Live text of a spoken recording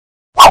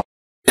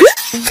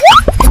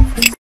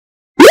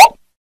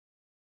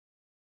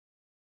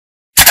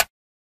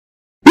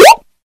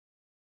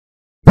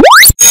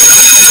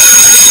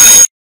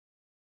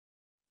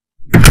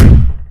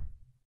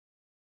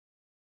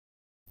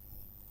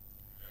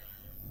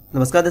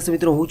नमस्कार दर्शक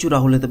मित्रों, हूँ छूं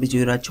राहुल, તમે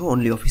જોઈ રહ્યા છો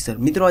ઓનલી ઓફિસર।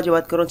 મિત્રો આજે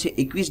વાત કરવાનો છે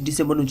 21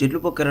 ડિસેમ્બરનું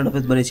જેટલું પણ કરંટ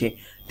અફેર્સ બને છે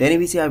તેની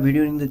વિશે આ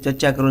વિડીયોની અંદર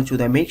ચર્ચા કરવાનો છું।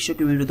 તો મેક શ્યોર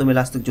કે વિડીયો તમે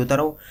લાસ્ટ તક જોતા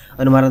રહો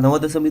અને મારા નવા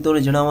દર્શક મિત્રોને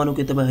જણાવવાનું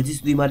કે તમે હજી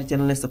સુધી મારી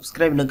ચેનલને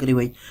સબસ્ક્રાઇબ ન કરી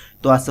હોય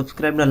તો આ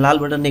સબસ્ક્રાઇબના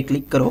લાલ બટનને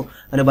ક્લિક કરો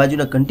અને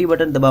બાજુના ઘંટી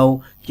બટન દબાવો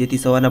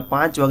જેથી સવારના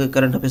 5 વાગે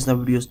કરંટ અફેર્સના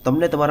વિડીયોઝ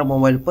તમને તમારા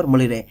મોબાઈલ પર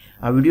મળી રહે।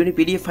 આ વિડીયોની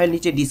પીડીએફ ફાઇલ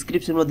નીચે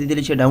ડિસ્ક્રિપ્શનમાં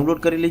દીધેલી છે,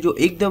 ડાઉનલોડ કરી લેજો,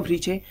 એકદમ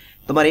ફ્રી છે,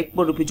 તમારે એક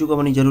પણ રૂપિયા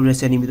ચૂકવવાની જરૂર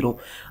રહેશે નહીં મિત્રો।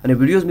 અને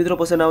વિડીયોઝ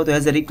મિત્રો પસંદ આવે તો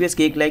એઝ અ રિક્વેસ્ટ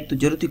કે એક લાઇક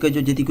તો જરૂરથી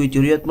કરજો જેથી કોઈ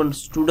જરૂરિયાતમંદ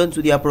સ્ટુડન્ટ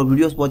સુધી આપણો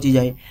વિડીયોઝ પહોંચી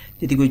જાય,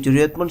 જેથી કોઈ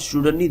જરૂરિયાતમંદ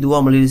સ્ટુડન્ટની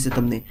દુઆ મળી રહેશે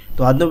તમને।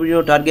 તો આજનો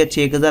વિડીયોનો ટાર્ગેટ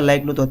છે 1000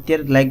 લાઇકનો, તો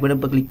અત્યારે લાઇક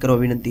બટન પર ક્લિક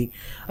કરવા વિનંતી।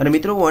 અને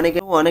મિત્રો હું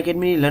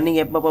અનએકેડમીની લર્નિંગ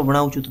એપમાં પણ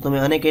ભણાવું છું, તો તમે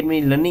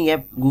અનએકેડમીની learning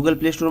app Google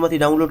play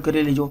સ્ટોરમાંથી download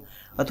કરી લેજો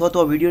અથવા તો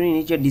આ વિડીયોની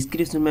નીચે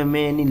ડિસ્ક્રિપ્શનમાં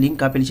મેં એની લિંક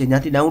આપેલી છે,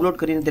 જ્યાંથી ડાઉનલોડ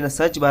કરીને તેના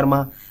સર્ચ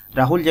બારમાં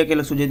રાહુલ જે કે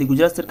લખશો જેથી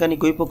ગુજરાત સરકારની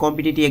કોઈ પણ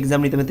કોમ્પિટિટિવ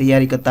એક્ઝામની તમે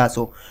તૈયારી કરતા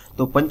હશો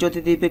તો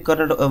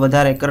 75થી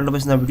વધારે કરંટ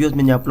અફેર્સના વિડીયોઝ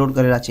મેં અપલોડ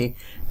કરેલા છે।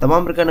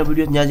 તમામ પ્રકારના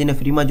વિડીયોઝ જ્યાં જઈને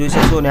ફ્રીમાં જોઈ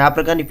શકશો અને આ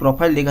પ્રકારની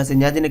પ્રોફાઇલ દેખાશે,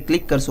 જ્યાં જઈને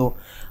ક્લિક કરશો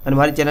અને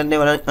મારી ચેનલને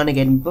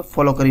અનએકેડમી પર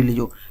ફોલો કરી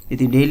લેજો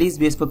જેથી ડેઈલી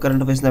બેઝ પર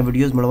કરંટ અફેર્સના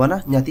વિડીયોઝ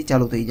મળવાના જ્યાંથી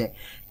ચાલુ થઈ જાય।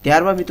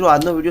 ત્યારબાદ મિત્રો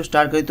આજનો વિડીયો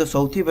સ્ટાર્ટ કરીએ તો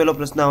સૌથી પહેલો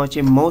પ્રશ્ન આવે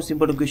છે, મોસ્ટ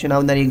ઇમ્પોર્ટન્ટ ક્વેશ્ચન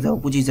આવનારી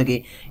એક્ઝામ પૂછી શકે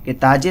કે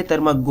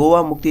તાજેતરમાં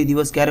ગોવા મુક્તિ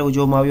દિવસ ક્યારે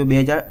ઉજવવામાં આવ્યો?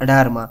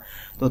 2018માં।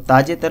 તો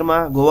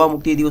તાજેતરમાં ગોવા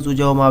મુક્તિ દિવસ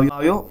ઉજવવામાં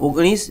આવ્યો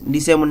 19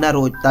 ડિસેમ્બરના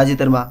રોજ।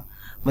 તાજેતરમાં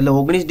मतलब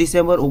 19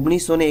 ડિસેમ્બર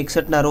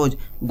 1961ના રોજ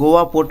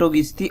ગોવા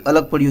પોર્ટુગીઝથી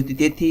અલગ પડ્યું હતી,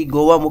 તેથી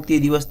ગોવા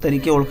મુક્તિ દિવસ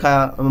તરીકે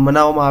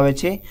મનાવવામાં આવે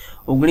છે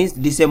 19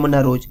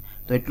 ડિસેમ્બરના રોજ।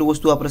 તો એટલું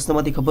વસ્તુ આ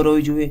પ્રશ્નમાંથી ખબર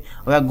હોવી જોઈએ।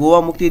 હવે આ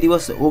ગોવા મુક્તિ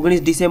દિવસ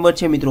 19 ડિસેમ્બર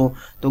છે મિત્રો,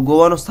 તો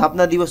ગોવાનો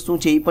સ્થાપના દિવસ શું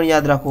છે એ પણ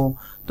યાદ રાખો,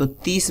 તો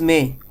 30 મે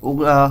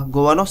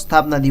ગોવાનો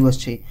સ્થાપના દિવસ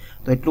છે।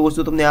 તો એટલું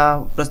વસ્તુ તમને આ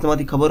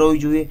પ્રશ્નમાંથી ખબર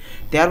હોવી જોઈએ।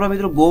 ત્યારબાદ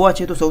મિત્રો ગોવા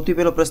છે, તો સૌથી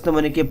પહેલો પ્રશ્ન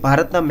મને કે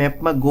ભારતના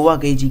મેપમાં ગોવા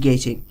કઈ જગ્યાએ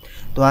છે?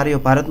 તો આ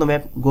રહ્યો ભારતનો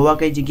મેપ, ગોવા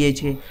કઈ જગ્યાએ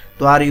છે?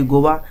 તો આ રહ્યું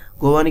ગોવા।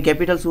 ગોવાની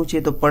કેપિટલ શું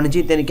છે? તો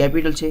પણજી તેની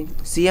કેપિટલ છે।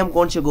 સીએમ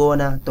કોણ છે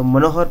ગોવાના? તો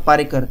મનોહર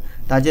પારેકર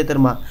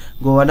તાજેતરમાં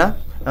ગોવાના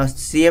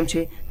સીએમ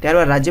છે।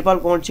 ત્યારબાદ રાજ્યપાલ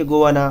કોણ છે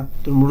ગોવાના?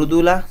 તો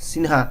મૃદુલા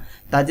સિન્હા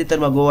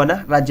તાજેતરમાં ગોવાના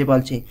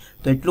રાજ્યપાલ છે।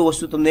 તો એટલું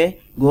વસ્તુ તમને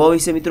ગોવા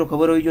વિશે મિત્રો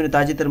ખબર હોવી જોઈએ।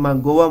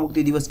 તાજેતરમાં ગોવા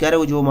મુક્તિ દિવસ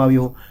ક્યારે ઉજવવામાં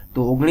આવ્યો?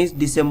 તો 19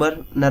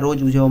 ડિસેમ્બરના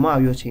રોજ ઉજવવામાં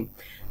આવ્યો છે।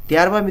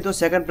 ત્યારબાદ મિત્રો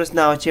સેકન્ડ પ્રશ્ન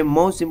આવે છે,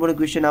 મોસ્ટ ઇમ્પોર્ટન્ટ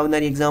ક્વેશ્ચન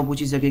આવનારી એક્ઝામ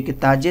પૂછી શકે કે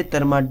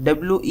તાજેતરમાં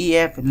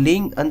WEF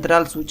લિંગ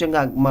અંતરાલ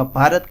સૂચકાંકમાં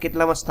ભારત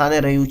કેટલામાં સ્થાને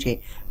રહ્યું છે?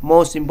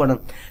 મોસ્ટ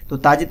ઇમ્પોર્ટન્ટ, તો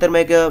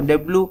તાજેતરમાં એક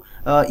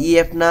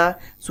WEFના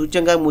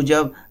સૂચકાંક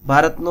મુજબ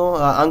ભારતનો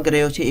અંક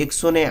રહ્યો છે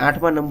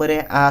 108મા નંબરે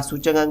આ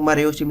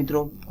સૂચકાંકમાં રહ્યો છે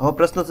મિત્રો। હવે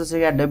પ્રશ્ન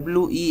થશે કે આ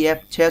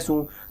WEF છે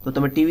શું? તો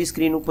તમે ટીવી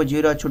સ્ક્રીન ઉપર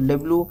જોઈ રહ્યા છો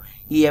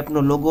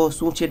WEFનો લોગો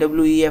શું છે?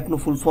 WEFનું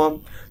ફૂલ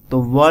ફોર્મ તો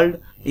વર્લ્ડ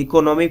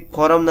ઇકોનોમિક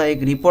ફોરમના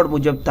એક રિપોર્ટ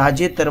મુજબ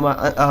તાજેતરમાં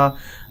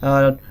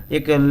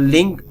એક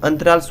લિંગ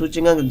અંતરાલ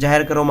સૂચકાંક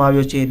જાહેર કરવામાં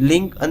આવ્યો છે।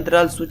 લિંગ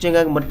અંતરાલ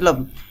સૂચકાંક મતલબ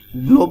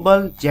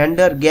ગ્લોબલ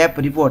જેન્ડર ગેપ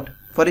રિપોર્ટ।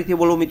 ફરીથી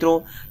બોલો મિત્રો,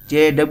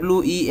 જે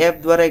WEF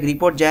દ્વારા એક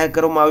રિપોર્ટ જાહેર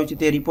કરવામાં આવ્યો છે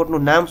તે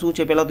રિપોર્ટનું નામ શું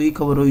છે પહેલાં તો એ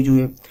ખબર હોવી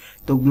જોઈએ।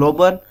 તો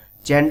ગ્લોબલ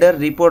જેન્ડર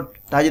રિપોર્ટ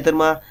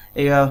તાજેતરમાં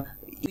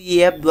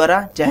WEF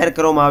દ્વારા જાહેર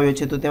કરવામાં આવ્યો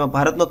છે। તો તેમાં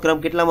ભારતનો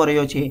ક્રમ કેટલામાં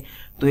રહ્યો છે?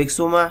 તો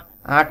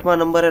 108મા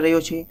નંબરે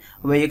રહ્યો છે।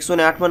 હવે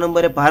 108મા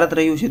નંબરે ભારત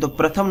રહ્યું છે, તો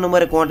પ્રથમ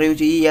નંબરે કોણ રહ્યું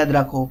છે એ યાદ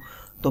રાખો।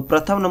 તો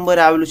પ્રથમ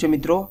નંબરે આવેલું છે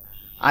મિત્રો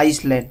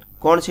આઇસલેન્ડ।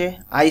 કોણ છે?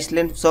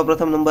 આઇસલેન્ડ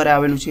સૌપ્રથમ નંબરે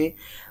આવેલું છે।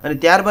 અને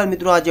ત્યારબાદ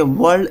મિત્રો આ જે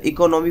વર્લ્ડ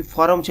ઇકોનોમિક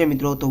ફોરમ છે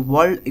મિત્રો, તો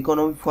વર્લ્ડ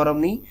ઇકોનોમિક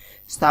ફોરમની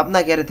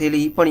સ્થાપના ક્યારે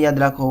થયેલી એ પણ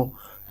યાદ રાખો।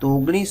 તો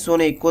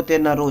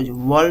 1971ના રોજ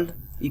વર્લ્ડ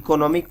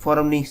ઇકોનોમિક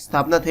ફોરમની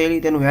સ્થાપના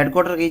થયેલી। તેનું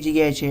હેડક્વાર્ટર કઈ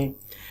જગ્યાએ છે?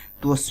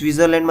 તો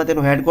સ્વિટ્ઝરલેન્ડમાં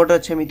તેનું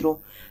હેડક્વાર્ટર છે મિત્રો।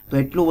 તો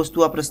એટલું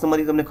વસ્તુ આ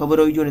પ્રશ્નમાંથી તમને ખબર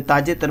હોવી જોઈએ।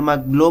 તાજેતરમાં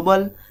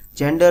ગ્લોબલ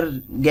જેન્ડર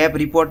ગેપ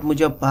રિપોર્ટ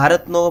મુજબ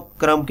ભારતનો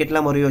ક્રમ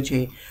કેટલામાં રહ્યો છે?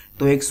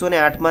 તો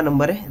 108મા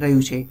નંબરે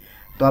રહ્યું છે।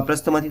 તો આ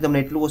પ્રશ્નમાંથી તમને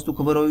એટલું વસ્તુ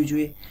ખબર હોવી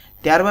જોઈએ।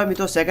 ત્યારબાદ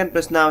મિત્રો સેકન્ડ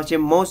પ્રશ્ન આવે છે,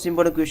 મોસ્ટ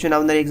ઇમ્પોર્ટન્ટ ક્વેશ્ચન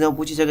આવનારી એક્ઝામ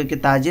પૂછી શકે કે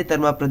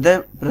તાજેતરમાં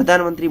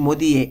પ્રધાનમંત્રી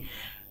મોદીએ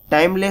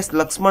ટાઈમલેસ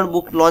લક્ષ્મણ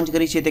બુક લોન્ચ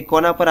કરી છે, તે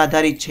કોના પર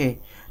આધારિત છે?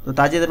 તો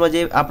તાજેતરમાં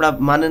જે આપણા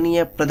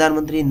માનનીય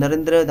પ્રધાનમંત્રી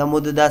નરેન્દ્ર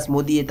દામોદરદાસ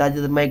મોદીએ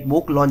તાજેતરમાં એક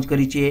બુક લોન્ચ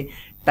કરી છે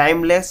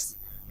ટાઈમલેસ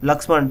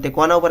લક્ષ્મણ, તે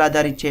કોના ઉપર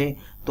આધારિત છે?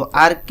 તો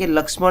RK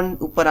લક્ષ્મણ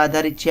ઉપર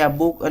આધારિત છે આ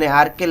બુક। અને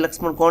RK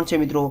લક્ષ્મણ કોણ છે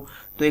મિત્રો?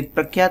 તો એક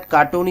પ્રખ્યાત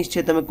કાર્ટૂનિસ્ટ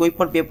છે। તમે કોઈ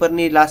પણ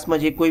પેપરની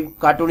લાસ્ટમાં જે કોઈ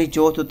કાર્ટૂનિસ્ટ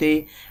જોવો તો તે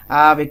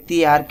આ વ્યક્તિ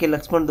RK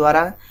લક્ષ્મણ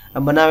દ્વારા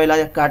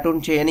બનાવેલા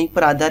કાર્ટૂન છે, એની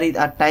પર આધારિત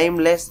આ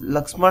ટાઈમલેસ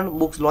લક્ષ્મણ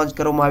બુક્સ લોન્ચ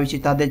કરવામાં આવી છે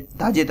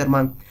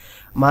તાજેતરમાં।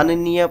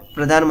 માનનીય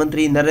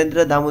પ્રધાનમંત્રી નરેન્દ્ર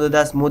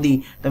દામોદરદાસ મોદી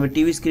તમે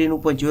ટીવી સ્ક્રીન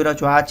ઉપર જોઈ રહ્યા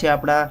છો, આ છે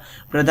આપણા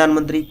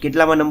પ્રધાનમંત્રી।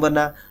 કેટલામાં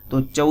નંબરના? તો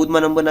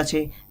 14મા નંબરના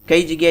છે।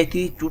 કઈ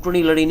જગ્યાએથી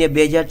ચૂંટણી લડીને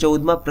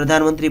 2014માં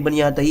પ્રધાનમંત્રી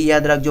બન્યા હતા એ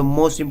યાદ રાખજો,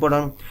 મોસ્ટ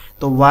ઇમ્પોર્ટન્ટ।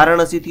 તો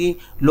વારાણસીથી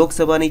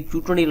લોકસભાની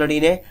ચૂંટણી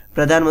લડીને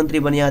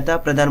પ્રધાનમંત્રી બન્યા હતા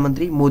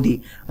પ્રધાનમંત્રી મોદી।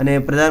 અને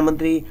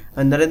પ્રધાનમંત્રી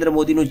નરેન્દ્ર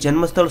મોદીનું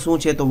જન્મસ્થળ શું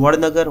છે? તો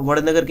વડનગર।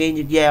 વડનગર કઈ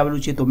જગ્યાએ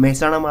આવેલું છે? તો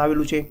મહેસાણામાં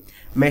આવેલું છે।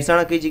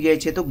 મહેસાણા કઈ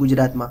જગ્યાએ છે? તો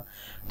ગુજરાતમાં।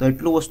 તો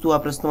એટલું વસ્તુ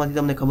આ પ્રશ્નમાંથી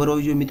તમને ખબર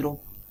હોવી જોઈએ મિત્રો।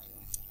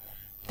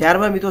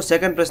 ત્યારબાદ મિત્રો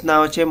સેકન્ડ પ્રશ્ન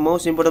આવે છે,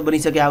 મોસ્ટ ઇમ્પોર્ટન્ટ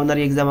બની શકે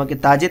આવનારી એક્ઝામમાં કે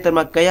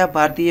તાજેતરમાં કયા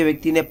ભારતીય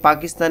વ્યક્તિને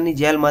પાકિસ્તાનની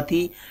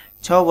જેલમાંથી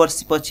 6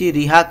 વર્ષ પછી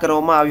રિહા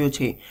કરવામાં આવ્યો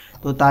છે।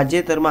 તો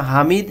તાજેતરમાં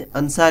હામિદ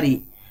અંસારી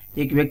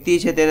એક વ્યક્તિ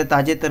છે, તેને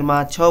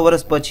તાજેતરમાં 6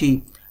 વર્ષ પછી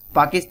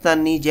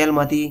પાકિસ્તાનની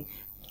જેલમાંથી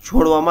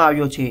છોડવામાં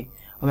આવ્યો છે।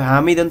 હવે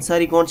હામિદ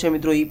અંસારી કોણ છે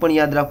મિત્રો, એ પણ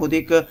યાદ રાખો। તો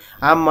એક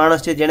આમ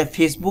માણસ છે જેણે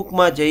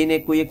ફેસબુકમાં જઈને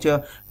કોઈ એક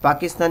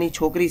પાકિસ્તાની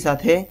છોકરી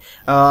સાથે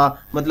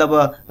મતલબ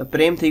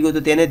પ્રેમ થઈ ગયો,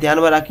 તો તેને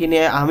ધ્યાનમાં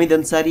રાખીને હામિદ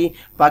અંસારી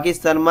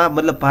પાકિસ્તાનમાં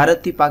મતલબ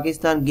ભારતથી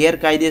પાકિસ્તાન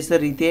ગેરકાયદેસર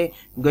રીતે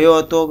ગયો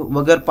હતો,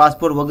 વગર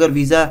પાસપોર્ટ, વગર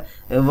વિઝા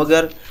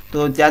વગર। તો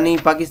ત્યાંની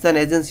પાકિસ્તાન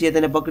એજન્સીએ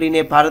તેને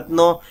પકડીને,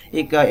 ભારતનો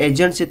એક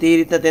એજન્ટ છે તે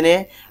રીતે તેને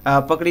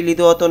પકડી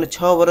લીધો હતો અને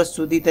 6 વર્ષ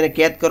સુધી તેને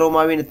કેદ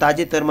કરવામાં આવી। અને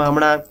તાજેતરમાં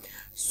હમણાં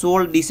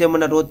 16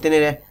 ડિસેમ્બરના રોજ તેને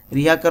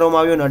રિહા કરવામાં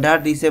આવ્યો અને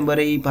 18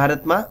 ડિસેમ્બરે એ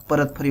ભારતમાં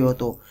પરત ફર્યો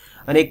હતો।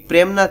 અને એક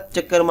પ્રેમના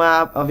ચક્કરમાં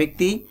આ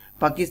વ્યક્તિ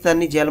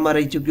પાકિસ્તાનની જેલમાં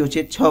રહી ચૂક્યો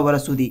છે 6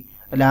 વર્ષ સુધી।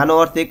 એટલે આનો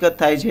અર્થ એક જ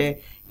થાય છે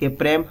કે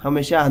પ્રેમ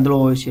હંમેશા આંધળો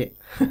હોય છે।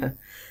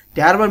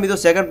 ત્યારબાદ મિત્રો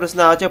સેકન્ડ પ્રશ્ન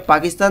આવે છે,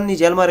 પાકિસ્તાનની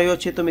જેલમાં રહ્યો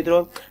છે। તો મિત્રો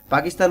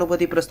પાકિસ્તાન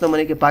ઉપરથી પ્રશ્ન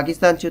બને કે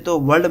પાકિસ્તાન છે તો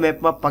વર્લ્ડ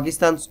મેપમાં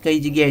પાકિસ્તાન કઈ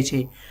જગ્યાએ છે?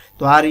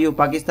 તો આ રહ્યું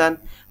પાકિસ્તાન।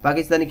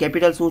 પાકિસ્તાનની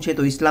કેપિટલ શું છે?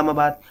 તો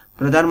ઇસ્લામાબાદ।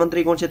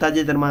 પ્રધાનમંત્રી કોણ છે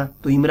તાજેતરમાં?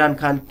 તો ઇમરાન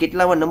ખાન।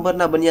 કેટલામાં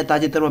નંબરના બન્યા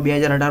તાજેતરમાં?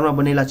 2018માં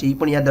બનેલા છે, એ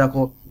પણ યાદ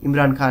રાખો,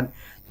 ઇમરાન ખાન।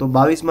 તો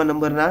 22મા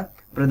નંબરના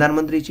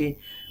પ્રધાનમંત્રી છે।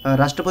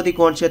 રાષ્ટ્રપતિ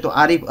કોણ છે? તો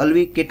આરિફ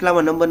અલ્વી।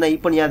 કેટલામાં નંબરના? એ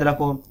પણ યાદ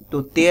રાખો, તો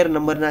 13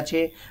 નંબરના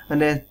છે।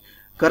 અને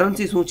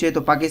કરન્સી શું છે?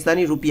 તો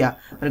પાકિસ્તાની રૂપિયા।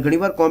 અને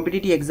ઘણીવાર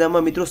કોમ્પિટિટિવ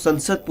એક્ઝામમાં મિત્રો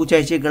સંસદ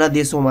પૂછાય છે ઘણા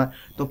દેશોમાં,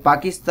 તો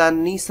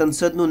પાકિસ્તાનની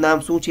સંસદનું નામ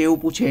શું છે એવું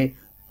પૂછે,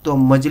 તો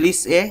મજલિસ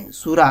એ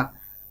શુરા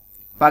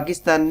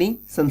પાકિસ્તાનની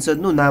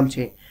સંસદનું નામ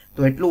છે। તો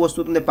એટલું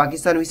વસ્તુ તમને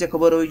પાકિસ્તાન વિશે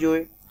ખબર હોવી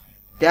જોઈએ।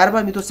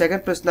 ત્યારબાદ મિત્રો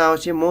સેકન્ડ પ્રશ્ન આવે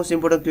છે, મોસ્ટ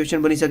ઇમ્પોર્ટન્ટ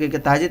ક્વેશ્ચન બની શકે કે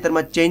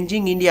તાજેતરમાં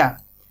ચેન્જિંગ ઇન્ડિયા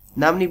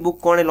નામની બુક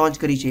કોણે લોન્ચ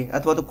કરી છે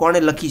અથવા તો કોણે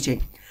લખી છે?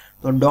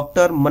 તો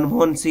ડૉક્ટર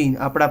મનમોહન સિંહ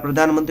આપણા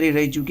પ્રધાનમંત્રી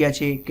રહી ચૂક્યા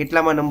છે।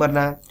 કેટલામાં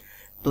નંબરના?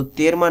 તો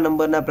 13મા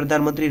નંબરના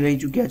પ્રધાનમંત્રી રહી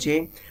ચૂક્યા છે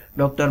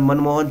ડૉક્ટર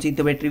મનમોહન સિંહ।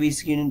 તમે ટીવી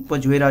સ્ક્રીન પર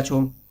જોઈ રહ્યા છો,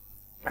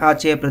 આ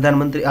છે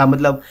પ્રધાનમંત્રી, આ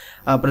મતલબ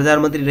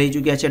પ્રધાનમંત્રી રહી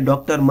ચૂક્યા છે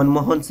ડૉક્ટર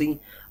મનમોહન સિંહ।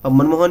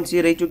 મનમોહન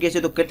સિંહ રહી ચૂક્યા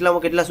છે, તો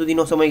કેટલા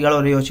સુધીનો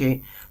સમયગાળો રહ્યો છે?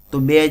 તો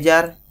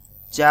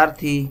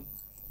 2004થી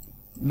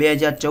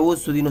 2014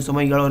 સુધીનો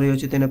સમયગાળો રહ્યો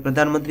છે, તેને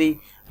પ્રધાનમંત્રી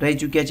રહી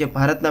ચૂક્યા છે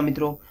ભારતના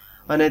મિત્રો।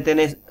 અને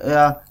તેને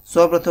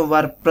સૌપ્રથમ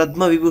વાર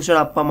પદ્મ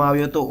વિભૂષણ આપવામાં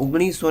આવ્યો હતો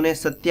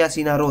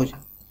 1987ના રોજ।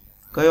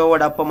 કયો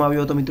એવોર્ડ આપવામાં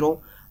આવ્યો હતો મિત્રો?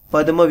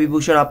 પદ્મ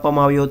વિભૂષણ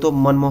આપવામાં આવ્યો હતો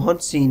મનમોહન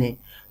સિંહને।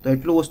 તો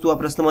એટલું વસ્તુ આ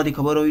પ્રશ્નમાંથી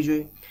ખબર હોવી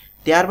જોઈએ।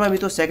 ત્યારબાદ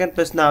મિત્રો સેકન્ડ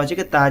પ્રશ્ન આવે છે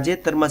કે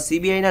તાજેતરમાં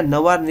સીબીઆઈના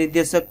નવા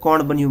નિર્દેશક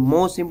કોણ બન્યું?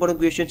 મોસ્ટ ઇમ્પોર્ટન્ટ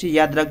ક્વેશ્ચન છે,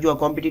 યાદ રાખજો,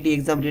 આ કોમ્પિટિટિવ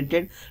એક્ઝામ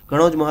રિલેટેડ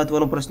ઘણો જ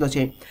મહત્વનો પ્રશ્ન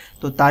છે।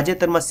 તો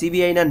તાજેતરમાં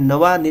સીબીઆઈના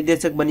નવા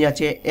નિર્દેશક બન્યા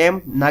છે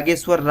એમ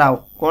નાગેશ્વર રાવ।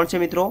 કોણ છે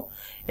મિત્રો?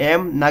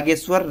 એમ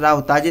નાગેશ્વર રાવ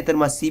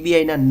તાજેતરમાં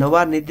સીબીઆઈના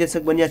નવા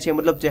નિર્દેશક બન્યા છે,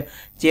 મતલબ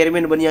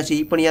ચેરમેન બન્યા છે,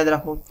 એ પણ યાદ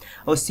રાખો।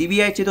 હવે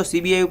સીબીઆઈ છે તો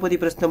સીબીઆઈ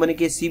ઉપરથી પ્રશ્ન બને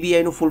કે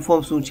સીબીઆઈનું ફૂલ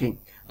ફોર્મ શું છે?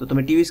 તો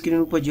તમે ટીવી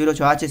સ્ક્રીન ઉપર જોઈ રહ્યો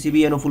છો, આ છે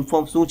સીબીઆઈનું ફૂલ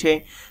ફોર્મ શું છે?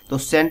 તો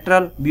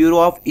central bureau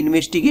of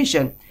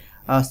investigation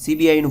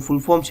સીબીઆઈનું full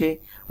form છે।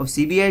 હવે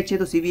સીબીઆઈ છે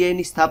તો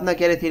સીબીઆઈની સ્થાપના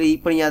ક્યારે થયેલી એ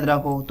પણ યાદ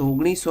રાખો, તો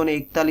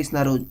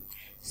 1941ના રોજ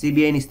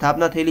સીબીઆઈની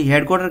સ્થાપના થયેલી।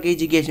 હેડક્વાર્ટર કઈ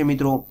જગ્યાએ છે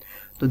મિત્રો?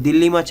 તો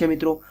દિલ્હીમાં છે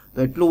મિત્રો।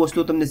 તો એટલું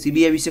વસ્તુ તમને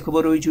સીબીઆઈ વિશે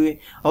ખબર હોવી જોઈએ।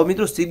 હવે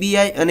મિત્રો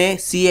સીબીઆઈ અને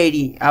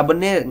સીઆઈડી આ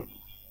બંને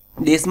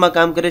દેશમાં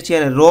કામ કરે છે।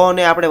 અને રો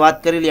અને આપણે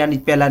વાત કરેલી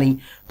આની પહેલાંની,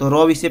 તો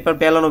રો વિશે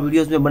પણ પહેલાંનો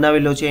વિડીયોઝ મેં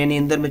બનાવેલો છે,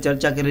 એની અંદર મેં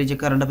ચર્ચા કરેલી છે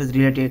કરંટ અફેર્સ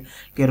રિલેટેડ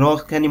કે રો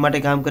કેની માટે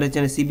કામ કરે છે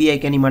અને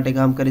સીબીઆઈ કેની માટે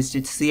કામ કરે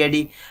છે।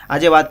 સીઆઈડી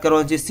આજે વાત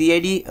કરવાની છે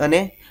સીઆઈડી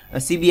અને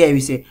સીબીઆઈ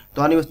વિશે।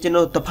 તો આની વચ્ચેનો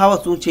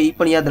તફાવત શું છે એ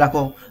પણ યાદ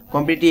રાખો,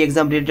 કોમ્પિટિટિવ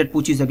એક્ઝામ રિલેટેડ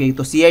પૂછી શકે।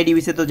 તો સીઆઈડી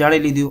વિશે તો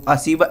જાણી લીધું, આ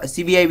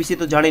સીબીઆઈ વિશે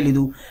તો જાણી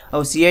લીધું,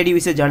 હવે સીઆઈડી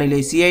વિશે જાણી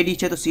લઈએ। સીઆઈડી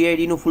છે તો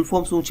સીઆઈડીનું ફૂલ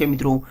ફોર્મ શું છે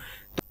મિત્રો?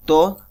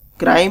 તો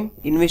ક્રાઇમ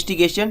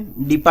ઇન્વેસ્ટિગેશન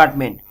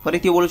ડિપાર્ટમેન્ટ।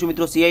 ફરીથી બોલું છું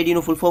મિત્રો,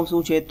 સીઆઈડીનું ફૂલ ફોર્મ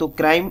શું છે? તો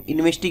ક્રાઇમ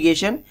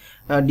ઇન્વેસ્ટિગેશન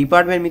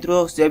ડિપાર્ટમેન્ટ મિત્રો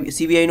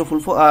સીબીઆઈનું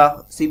ફૂલ ફોર્મ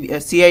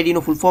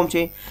સીઆઈડીનું ફૂલ ફોર્મ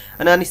છે।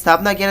 અને આની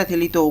સ્થાપના ક્યારે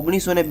થયેલી? તો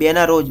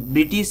 1902ના રોજ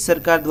બ્રિટિશ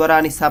સરકાર દ્વારા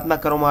આની સ્થાપના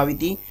કરવામાં આવી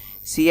હતી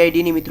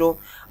સીઆઈડીની મિત્રો।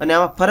 અને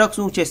આમાં ફરક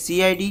શું છે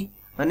સીઆઈડી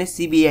અને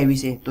સીબીઆઈ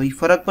વિશે? તો એ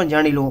ફરક પણ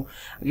જાણી લો।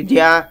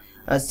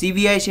 જ્યાં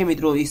સીબીઆઈ છે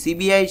મિત્રો, એ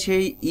સીબીઆઈ છે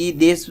એ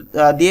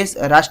દેશ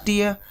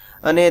રાષ્ટ્રીય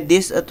અને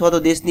દેશ અથવા તો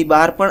દેશની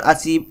બહાર પણ આ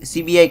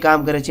સીબીઆઈ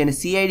કામ કરે છે। અને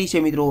સીઆઈડી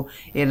છે મિત્રો,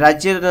 એ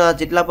રાજ્યના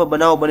જેટલા પણ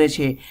બનાવો બને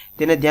છે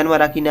તેને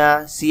ધ્યાનમાં રાખીને આ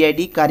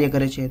સીઆઈડી કાર્ય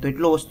કરે છે। તો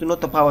એટલો વસ્તુનો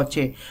તફાવત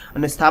છે।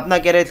 અને સ્થાપના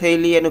ક્યારે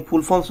થયેલી અને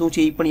ફૂલ ફોર્મ શું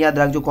છે એ પણ યાદ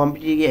રાખજો,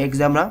 કોમ્પિટિટિવ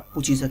એક્ઝામમાં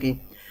પૂછી શકે।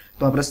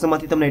 તો આ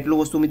પ્રશ્નમાંથી તમને એટલું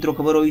વસ્તુ મિત્રો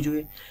ખબર હોવી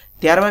જોઈએ।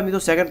 ત્યારબાદ મિત્રો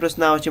સેકન્ડ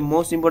પ્રશ્ન આવે છે,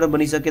 મોસ્ટ ઇમ્પોર્ટન્ટ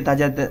બની શકે,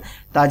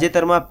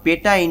 તાજેતરમાં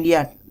પેટા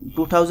India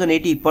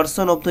 2018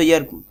 person of the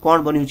year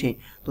કોણ બન્યું છે?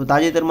 તો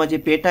તાજેતરમાં જે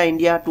પેટા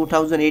India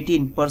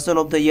 2018 person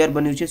of the year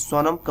બન્યું છે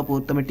સોનમ કપૂર।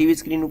 તમે ટીવી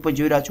સ્ક્રીન ઉપર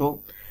જોઈ રહ્યા છો,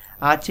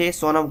 આ છે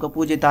સોનમ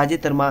કપૂર, જે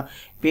તાજેતરમાં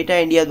પેટા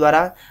ઇન્ડિયા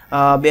દ્વારા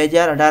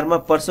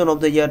 2018માં પર્સન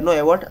ઓફ ધ યરનો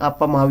એવોર્ડ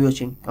આપવામાં આવ્યો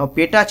છે। હવે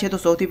પેટા છે તો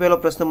સૌથી પહેલો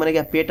પ્રશ્ન મને કે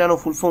આ પેટાનો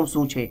ફૂલ ફોર્મ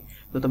શું છે?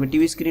 તો તમે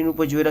ટીવી સ્ક્રીન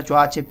ઉપર જોઈ રહ્યા છો,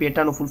 આ છે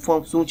પેટાનું ફૂલ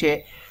ફોર્મ શું છે?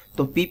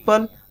 તો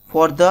people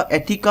for the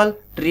ethical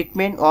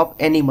treatment of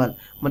animal,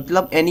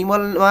 મતલબ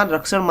એનિમલમાં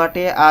રક્ષણ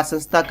માટે આ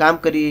સંસ્થા કામ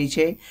કરી રહી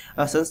છે.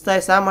 આ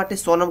સંસ્થાએ શા માટે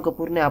સોનમ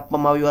કપૂરને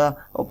આપવામાં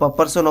આવ્યું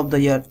પર્સન ઓફ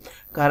ધ યર?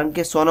 કારણ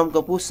કે સોનમ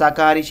કપૂર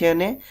શાકાહારી છે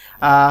અને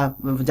આ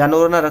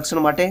જાનવરોના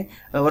રક્ષણ માટે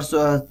વર્ષો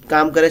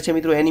કામ કરે છે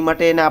મિત્રો, એની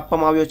માટે એને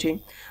આપવામાં આવ્યો છે.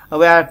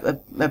 હવે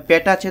આ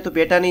પેટા છે તો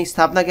પેટાની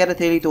સ્થાપના ક્યારે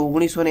થયેલી? તો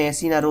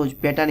 1980ના રોજ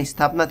પેટાની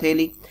સ્થાપના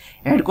થયેલી.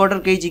 હેડક્વાર્ટર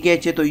કઈ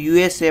જગ્યાએ છે? તો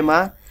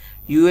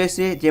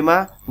યુએસએ,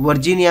 જેમાં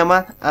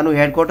વર્જિનિયામાં આનું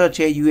હેડક્વાર્ટર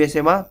છે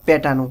યુએસએમાં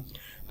પેટાનું.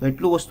 તો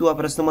એટલું વસ્તુ આ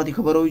પ્રશ્નમાંથી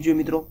ખબર હોવી જોઈએ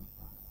મિત્રો.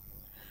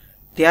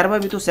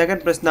 ત્યારબાદ મિત્રો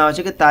સેકન્ડ પ્રશ્ન આવે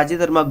છે કે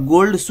તાજેતરમાં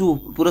ગોલ્ડ શુ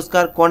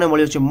પુરસ્કાર કોને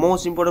મળ્યો છે?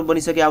 મોસ્ટ ઇમ્પોર્ટન્ટ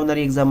બની શકે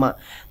આવનારી એક્ઝામમાં.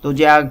 તો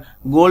જે આ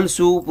ગોલ્ડ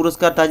શુ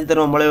પુરસ્કાર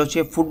તાજેતરમાં મળ્યો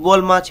છે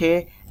ફૂટબોલમાં છે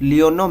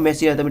લિયોનો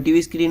મેસી. તમે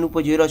ટીવી સ્ક્રીન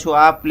ઉપર જોઈ રહ્યા છો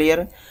આ પ્લેયર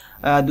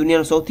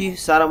દુનિયાનો સૌથી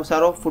સારામાં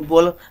સારો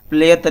ફૂટબોલ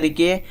પ્લેયર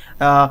તરીકે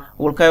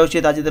ઓળખાયો છે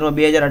તાજેતરમાં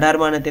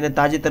 2018માં, અને તેને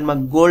તાજેતરમાં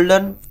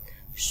ગોલ્ડન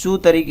શુ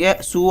તરીકે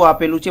શુ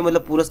આપેલું છે,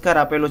 મતલબ પુરસ્કાર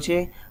આપેલો છે.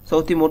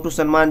 સૌથી મોટું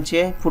સન્માન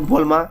છે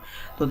ફૂટબોલમાં,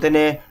 તો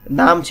તેને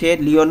નામ છે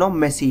લિયોનો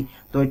મેસી.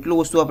 તો એટલું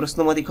વસ્તુ આ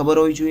પ્રશ્નોમાંથી ખબર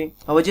હોવી જોઈએ.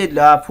 હવે જે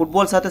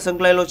ફૂટબોલ સાથે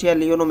સંકળાયેલો છે આ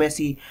લિયોનો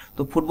મેસી,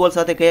 તો ફૂટબોલ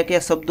સાથે કયા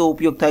કયા શબ્દો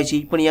ઉપયોગ થાય છે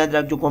એ પણ યાદ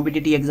રાખજો.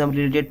 કોમ્પિટિટિવ એક્ઝામ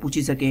રિલેટેડ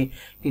પૂછી શકે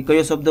કે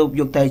કયો શબ્દ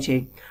ઉપયોગ થાય છે.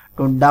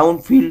 તો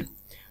ડાઉનફિલ્ડ,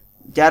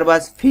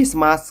 ત્યારબાદ ફેસ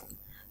માસ્ક,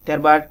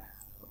 ત્યારબાદ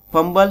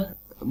ફમ્બલ,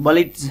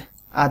 બલિટ્સ.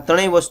 આ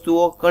ત્રણેય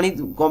વસ્તુઓ ઘણી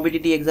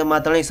કોમ્પિટિટિવ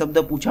એક્ઝામમાં ત્રણેય શબ્દ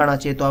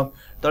પૂછાણા છે, તો આ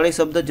ત્રણેય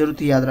શબ્દ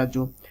જરૂરથી યાદ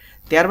રાખજો.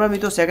 ત્યારબાદ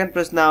મિત્રો સેકન્ડ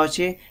પ્રશ્ન આવે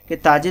છે કે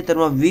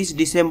તાજેતરમાં 20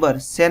 ડિસેમ્બર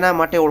શેના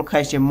માટે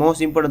ઓળખાય છે?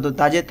 Most important. તો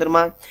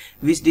તાજેતરમાં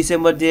 20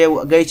 ડિસેમ્બર જે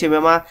ગઈ છે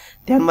એમાં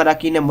ધ્યાનમાં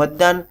રાખીને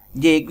મતદાન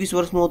જે 21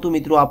 વર્ષનું હતું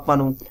મિત્રો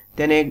આપવાનું,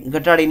 તેને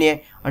ઘટાડીને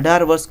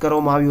 18 વર્ષ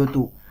કરવામાં આવ્યું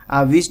હતું.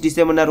 આ 20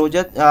 ડિસેમ્બરના રોજ જ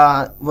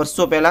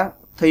વર્ષો પહેલાં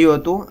થયું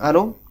હતું.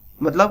 આનું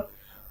મતલબ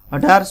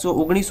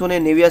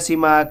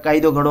 1989માં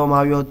કાયદો ઘડવામાં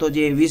આવ્યો હતો,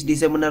 જે 20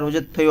 ડિસેમ્બરના રોજ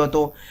જ થયો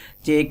હતો,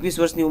 જે 21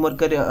 વર્ષની ઉંમર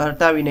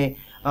હટાવીને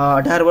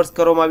 18 વર્ષ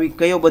કરવામાં આવી.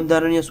 કયો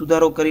બંધારણીય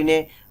સુધારો કરીને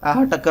આ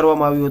હટક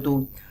કરવામાં આવ્યું હતું?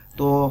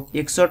 તો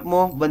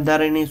 61મો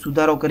બંધારણીય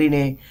સુધારો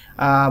કરીને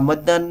આ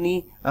મતદાનની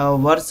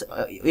વર્ષ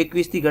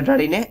 21થી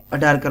ઘટાડીને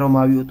 18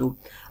 કરવામાં આવ્યું હતું.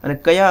 અને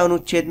કયા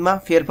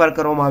અનુચ્છેદમાં ફેરફાર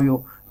કરવામાં આવ્યો?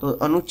 તો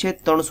અનુચ્છેદ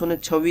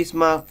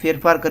 326માં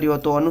ફેરફાર કર્યો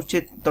હતો.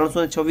 અનુચ્છેદ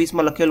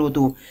 326માં લખેલું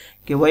હતું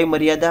કે વય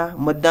મર્યાદા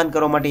મતદાન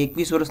કરવા માટે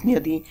 21 વર્ષની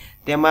હતી,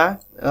 તેમાં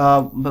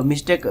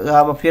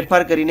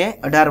ફેરફાર કરીને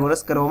 18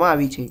 વર્ષ કરવામાં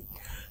આવી છે.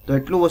 તો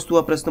એટલું વસ્તુ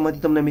આ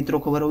પ્રશ્નમાંથી તમને મિત્રો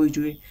ખબર હોવી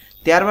જોઈએ.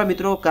 ત્યારબાદ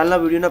મિત્રો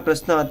કાલના વિડીયોના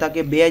પ્રશ્ન હતા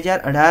કે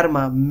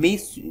 2018માં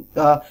મિસ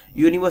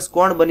યુનિવર્સ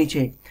કોણ બની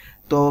છે?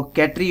 તો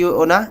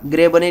કેટરીઓના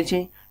ગ્રે બને છે.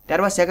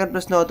 ત્યારબાદ સેકન્ડ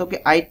પ્રશ્ન હતો કે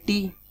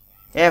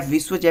ITF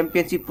વિશ્વ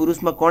ચેમ્પિયનશિપ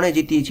પુરુષમાં કોણે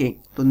જીતી છે?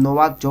 તો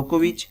નોવાક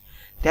જોકોવિચ.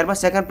 ત્યારબાદ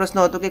સેકન્ડ પ્રશ્ન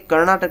હતો કે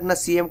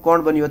કર્ણાટકના CM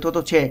કોણ બન્યું અથવા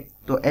તો છે?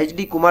 તો HD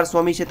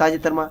કુમારસ્વામી છે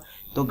તાજેતરમાં.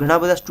 તો ઘણા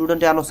બધા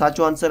સ્ટુડન્ટે આનો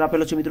સાચો આન્સર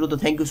આપેલો છે મિત્રો. તો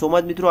થેન્ક યુ સો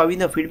મચ મિત્રો.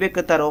 આવીને ફીડબેક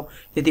કરતા રહો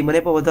જેથી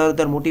મને પણ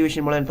વધારે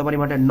મોટિવેશન મળે અને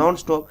તમારી માટે નોન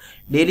સ્ટોપ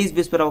ડેલીઝ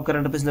બેઝ પર આવા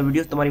કરંટ અફેર્સના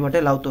વિડીયોઝ તમારી માટે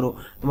લાવતો રહો.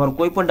 તમારો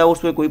કોઈ પણ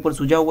ડાઉટ્સ હોય, કોઈ પણ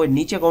સુઝાવ હોય,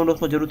 નીચે કોમેન્ટ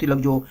બોક્સમાં જરૂરથી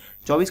લખજો.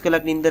 24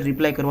 કલાકની અંદર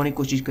રિપ્લાય કરવાની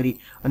કોશિશ કરી.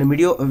 અને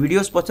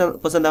વિડીયોઝ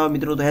પસંદ આવે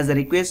મિત્રો તો હેઝ અ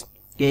રિક્વેસ્ટ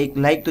કે એક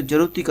લાઇક તો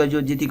જરૂરથી કરજો,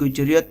 જેથી કોઈ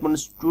જરૂરિયાતમંદ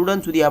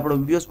સ્ટુડન્ટ સુધી આપણો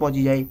વિડીયોઝ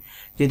પહોંચી જાય,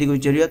 જેથી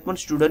કોઈ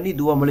જરૂરિયાતમંદ સ્ટુડન્ટની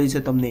દુઆ મળી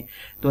છે તમને.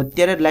 તો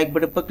અત્યારે લાઇક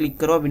બટન પર ક્લિક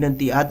કરવા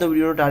વિનંતી. આજનો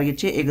વિડીયોનો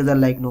ટાર્ગેટ છે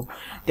 1000 લાઇકનો.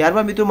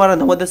 ત્યારબાદ મિત્રો મારા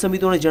નવા દસ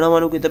મિત્રોને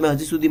જણાવવાનું કે તમે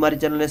હજી સુધી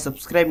મારી ચેનલને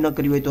સબસ્ક્રાઇબ ન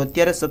કરી હોય તો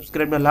અત્યારે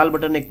સબસ્ક્રાઇબના લાલ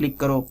બટનને ક્લિક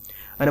કરો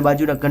અને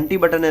બાજુના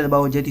ઘંટી બટનને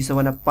દબાવો, જેથી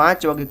સવારના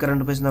 5 વાગે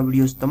કરંટ અફેર્સના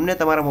વિડીયોઝ તમને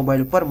તમારા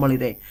મોબાઈલ ઉપર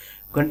મળી રહે.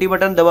 ઘંટી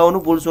બટન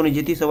દબાવવાનું ભૂલશો નહીં,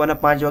 જેથી સવારના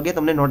 5 વાગે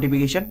તમને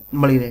નોટિફિકેશન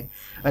મળી રહે.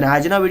 અને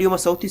આજના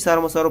વિડીયોમાં સૌથી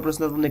સારામાં સારો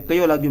પ્રશ્ન તમને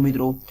કયો લાગ્યો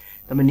મિત્રો?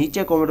 તમે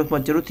નીચે કોમેન્ટ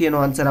બોક્સમાં જરૂરથી એનો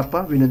આન્સર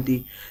આપવા વિનંતી.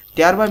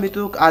 ત્યારબાદ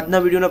મિત્રો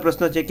આજના વિડીયોનો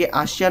પ્રશ્ન છે કે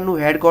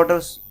આસિયાનનું હેડક્વાર્ટર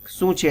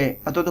શું છે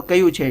અથવા તો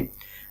કયું છે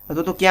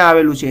અથવા તો ક્યાં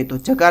આવેલું છે? તો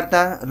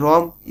જકાર્તા,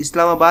 રોમ,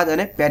 ઇસ્લામાબાદ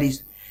અને પેરિસ.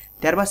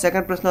 ત્યારબાદ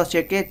સેકન્ડ પ્રશ્ન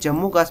છે કે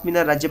જમ્મુ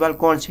કાશ્મીરના રાજ્યપાલ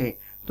કોણ છે?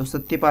 તો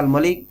સત્યપાલ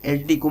મલિક,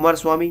 HD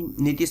કુમારસ્વામી,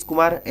 નીતિશ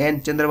કુમાર,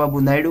 N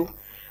ચંદ્રબાબુ નાયડુ.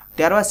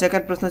 ત્યારબાદ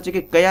સેકન્ડ પ્રશ્ન છે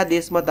કે કયા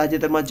દેશમાં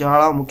તાજેતરમાં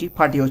જ્વાળામુખી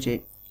ફાટ્યો છે?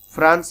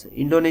 ફ્રાન્સ,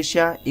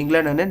 ઇન્ડોનેશિયા,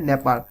 ઇંગ્લેન્ડ અને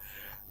નેપાળ.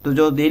 તો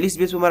જો ડેલી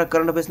બેઝ પર મારા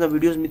કરંટ અફેર્સના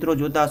વિડીયોઝ મિત્રો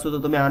જોતા હશો તો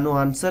તમે આનો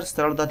આન્સર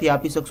સરળતાથી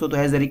આપી શકશો. તો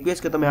હેઝ અ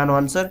રિક્વેસ્ટ કે તમે આનો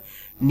આન્સર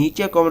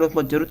નીચે કોમેન્ટ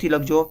બોક્સમાં જરૂરથી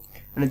લખજો.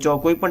 અને જો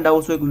કોઈ પણ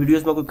ડાઉટ્સ હોય,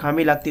 વિડીયોઝમાં કોઈ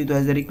ખામી લાગતી હોય તો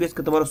હેઝ અ રિક્વેસ્ટ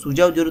કે તમારો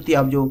સુઝાવ જરૂરથી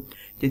આપજો,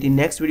 જેથી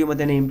નેક્સ્ટ વિડીયોમાં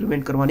તેને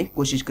ઇમ્પ્લિમેન્ટ કરવાની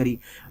કોશિશ કરી.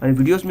 અને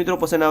વિડીયોઝ મિત્રો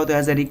પસંદ આવે તો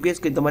હેઝ અ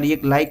રિક્વેસ્ટ કે તમારી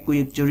એક લાઇક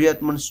કોઈ એક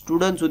જરૂરિયાતમંદ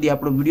સ્ટુડન્ટ સુધી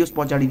આપણો વિડીયોઝ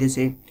પહોંચાડી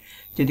દેશે,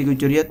 જેથી કોઈ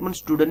જરૂરિયાતમંદ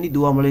સ્ટુડન્ટની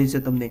દુઆ મળી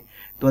જશે તમને.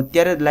 તો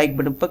અત્યારે લાઇક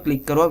બટન પર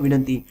ક્લિક કરવા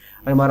વિનંતી.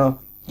 અને મારો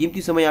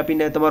કિંમતી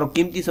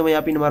સમય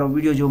આપીને મારો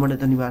વિડીયો જોવા માટે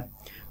ધન્યવાદ.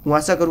 હું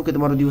આશા કરું કે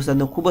તમારો દિવસ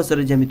આજનો ખૂબ જ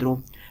સરસ જાય મિત્રો.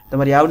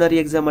 તમારી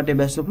આવનારી એક્ઝામ માટે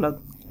best of luck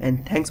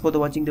and thanks for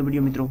the watching the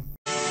video મિત્રો.